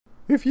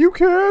If you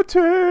can't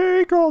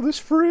take all this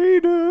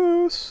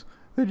freeness,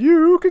 then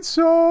you can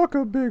suck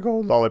a big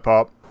old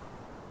lollipop.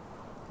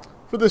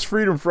 For this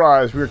Freedom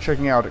Fries, we are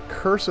checking out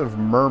Curse of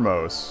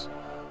Mermos.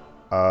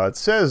 It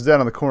says down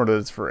in the corner that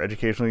it's for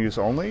educational use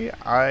only.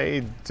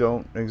 I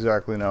don't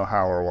exactly know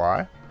how or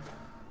why,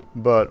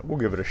 but we'll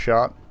give it a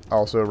shot.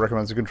 Also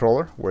recommends a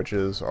controller, which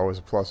is always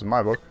a plus in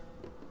my book.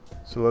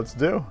 So let's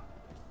do.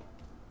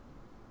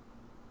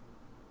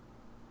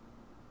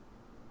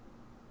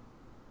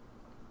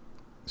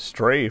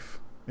 Strafe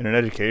in an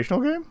educational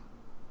game?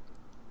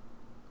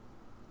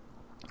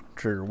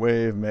 Trigger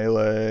wave,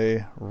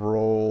 melee,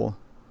 roll,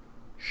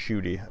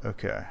 shooty.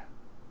 Okay.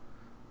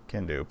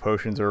 Can do.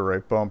 Potions are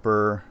right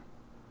bumper.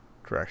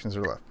 Directions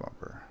are left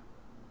bumper.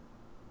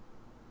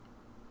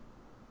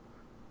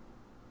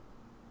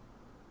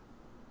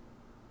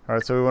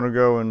 Alright, so we want to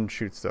go and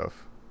shoot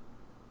stuff.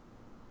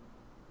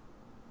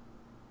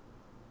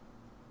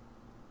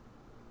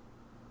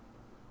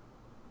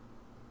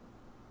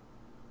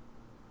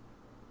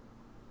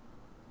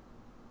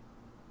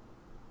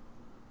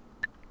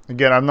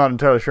 Again, I'm not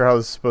entirely sure how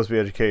this is supposed to be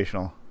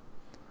educational.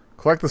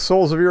 Collect the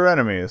souls of your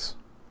enemies.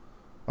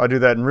 I do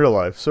that in real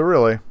life, so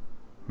really,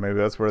 maybe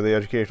that's where the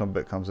educational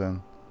bit comes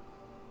in.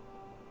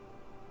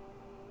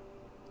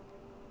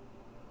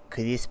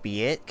 Could this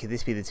be it? Could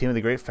this be the tomb of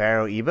the great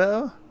pharaoh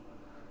Ebo?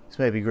 This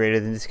might be greater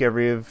than the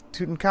discovery of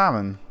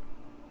Tutankhamun.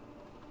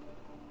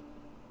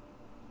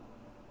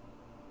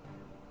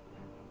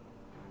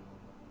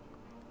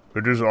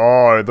 It is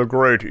I, the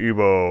great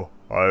Ebo.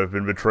 I have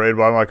been betrayed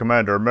by my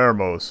commander,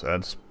 Mermos,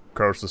 and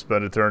cursed to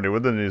spend eternity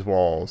within these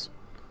walls.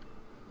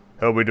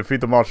 Help me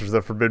defeat the monsters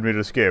that forbid me to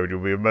escape, and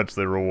you'll be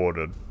immensely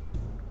rewarded.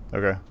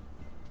 Okay.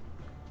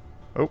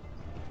 Oh.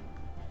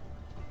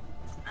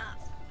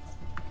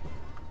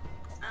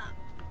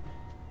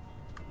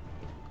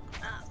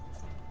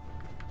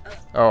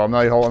 Oh, I'm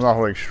not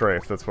holding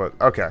strafe. That's what.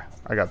 Okay,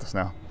 I got this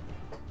now.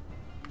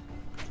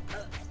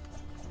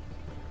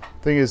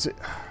 Thing is,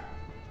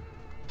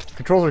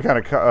 controls are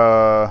kind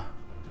of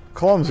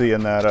clumsy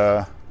in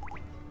that,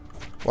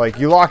 like,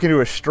 you lock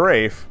into a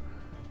strafe,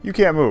 you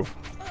can't move.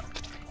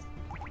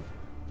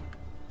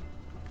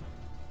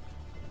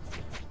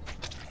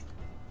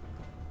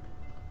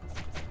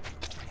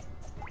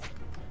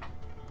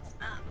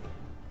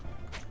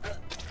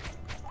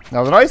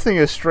 Now, the nice thing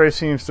is strafe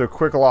seems to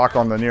quick lock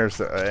on the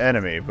nearest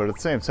enemy, but at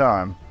the same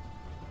time,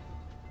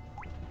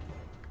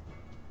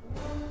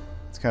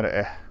 it's kind of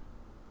eh.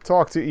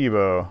 Talk to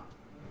Ebo.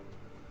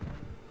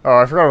 Oh,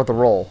 I forgot about the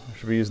roll. I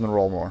should be using the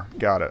roll more.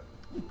 Got it.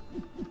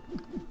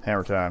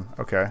 Hammer time.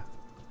 Okay.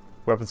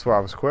 Weapon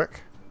swap is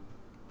quick.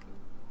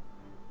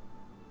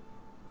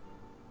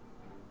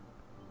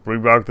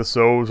 Bring back the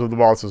souls of the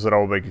monsters and I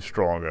will make you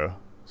stronger.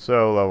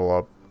 So, level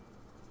up.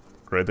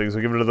 Great things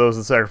are given to those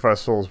that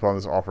sacrifice souls upon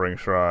this offering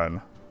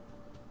shrine.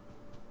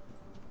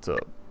 What's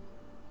up?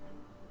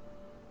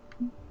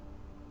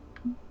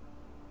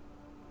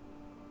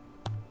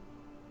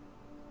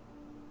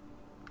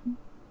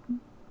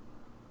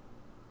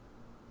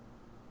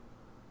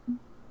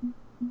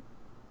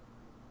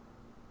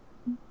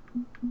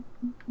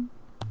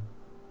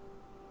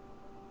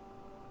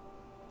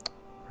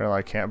 Apparently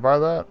I can't buy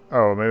that?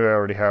 Oh, maybe I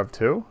already have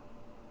two?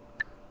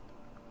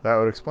 That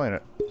would explain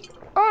it.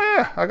 Oh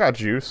yeah, I got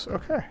juice.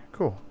 Okay,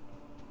 cool.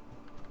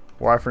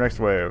 Y for next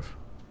wave.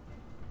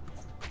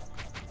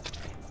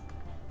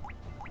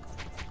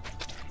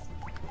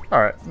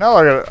 Alright, now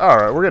I got it.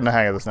 Alright, we're getting the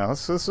hang of this now.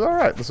 This is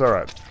alright. This is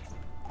alright.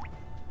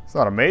 It's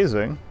not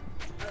amazing.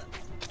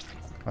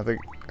 I think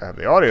I have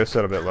the audio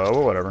set a bit low,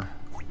 but whatever.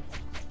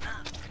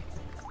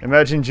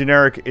 Imagine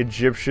generic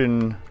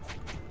Egyptian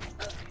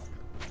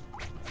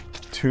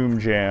tomb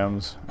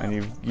jams, and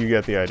you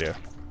get the idea.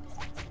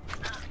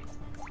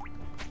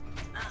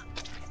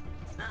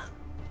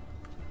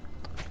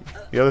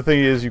 The other thing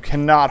is you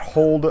cannot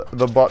hold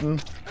the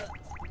button.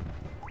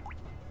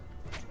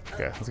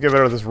 Okay, let's get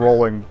better at this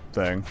rolling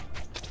thing.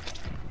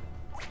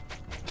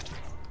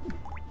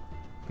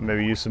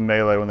 Maybe use some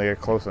melee when they get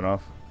close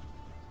enough.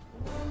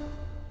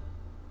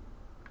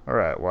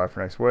 Alright, Y for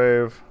next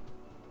wave.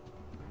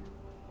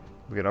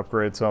 We can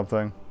upgrade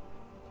something.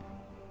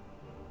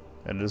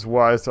 And it is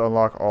wise to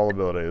unlock all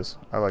abilities.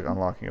 I like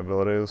unlocking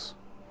abilities.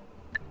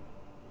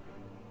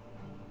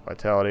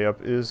 Vitality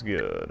up is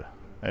good.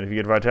 And if you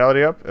get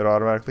vitality up, it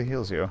automatically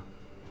heals you.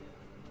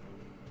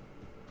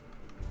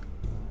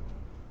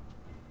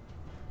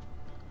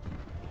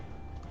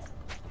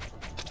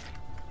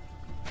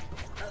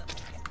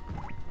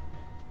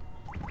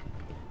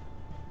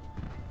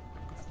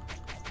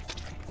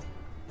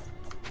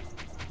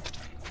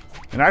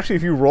 And actually,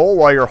 if you roll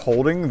while you're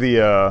holding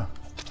the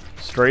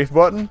strafe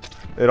button,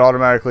 it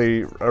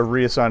automatically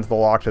reassigns the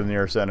lock to the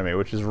nearest enemy,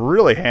 which is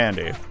really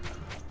handy.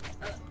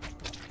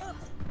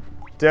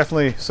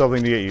 Definitely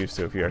something to get used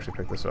to if you actually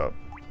pick this up.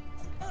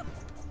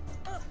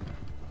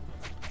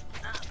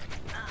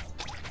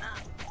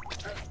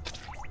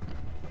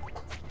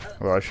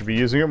 Well, I should be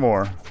using it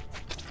more.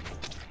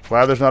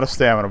 Glad there's not a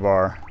stamina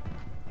bar.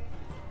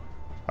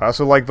 I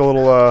also like the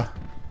little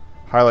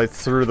highlight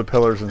through the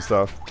pillars and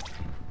stuff.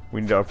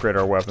 We need to upgrade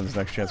our weapons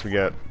next chance we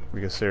get.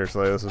 Because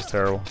seriously, this is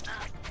terrible.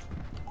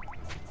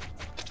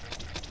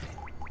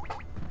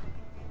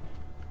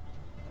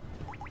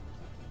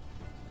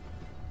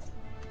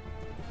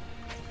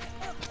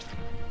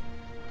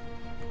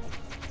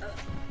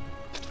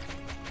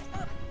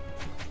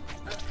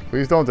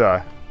 Please don't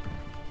die.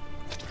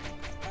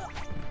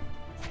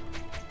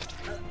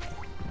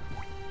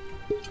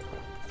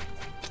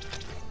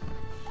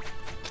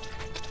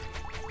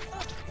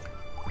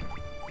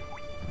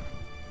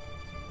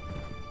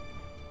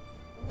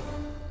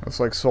 Looks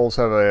like souls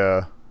have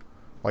a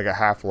like a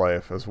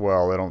half-life as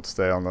well. They don't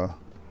stay on the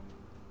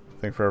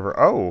thing forever.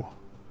 Oh,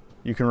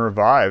 you can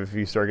revive if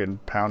you start getting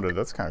pounded.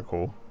 That's kind of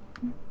cool.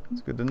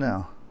 It's good to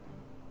know.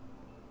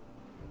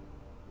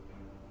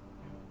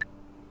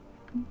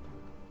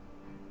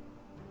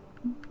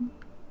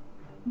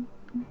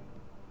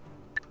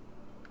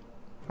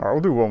 Alright,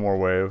 we'll do one more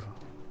wave.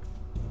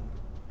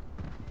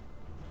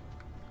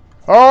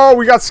 Oh,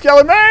 we got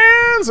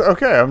skellymans!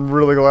 Okay, I'm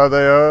really glad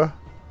they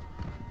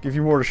give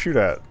you more to shoot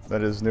at.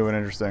 That is new and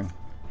interesting.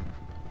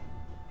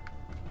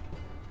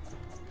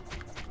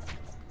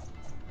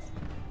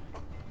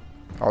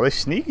 Oh, they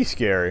sneaky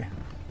scary.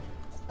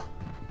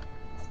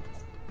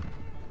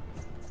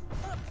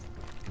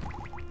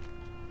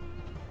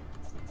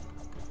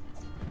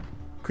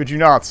 Could you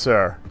not,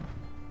 sir?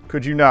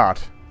 Could you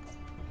not?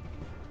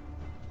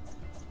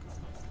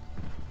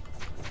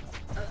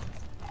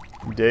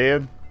 You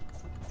dead?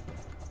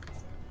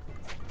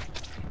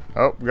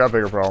 Oh, we got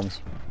bigger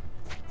problems.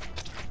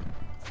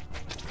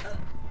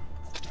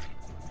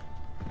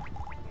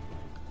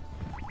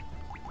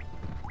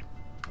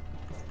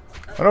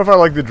 I don't know if I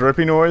like the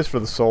drippy noise for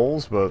the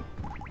souls, but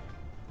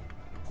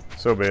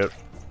so be it.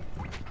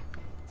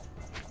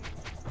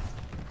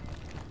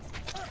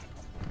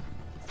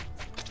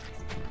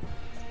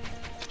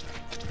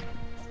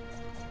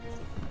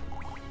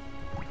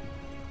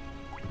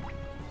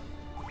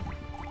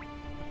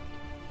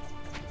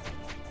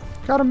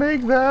 Gotta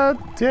make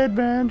that dead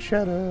man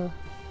shadow.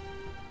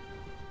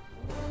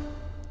 I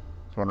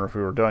was wondering if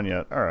we were done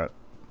yet. Alright.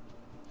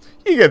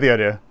 You get the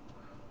idea.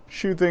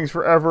 Shoot things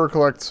forever,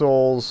 collect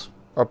souls,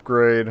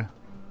 upgrade.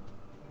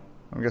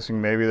 I'm guessing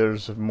maybe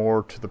there's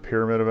more to the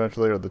pyramid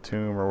eventually, or the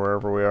tomb, or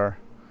wherever we are.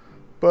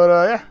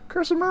 But, yeah,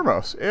 Curse of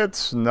Mermos.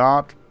 It's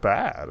not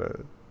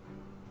bad.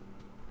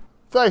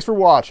 Thanks for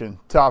watching.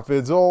 Top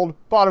vid's old,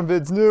 bottom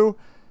vid's new.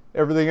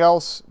 Everything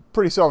else,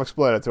 pretty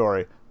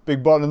self-explanatory.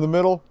 Big button in the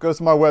middle goes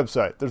to my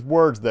website. There's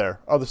words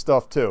there. Other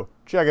stuff too.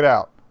 Check it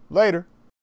out. Later.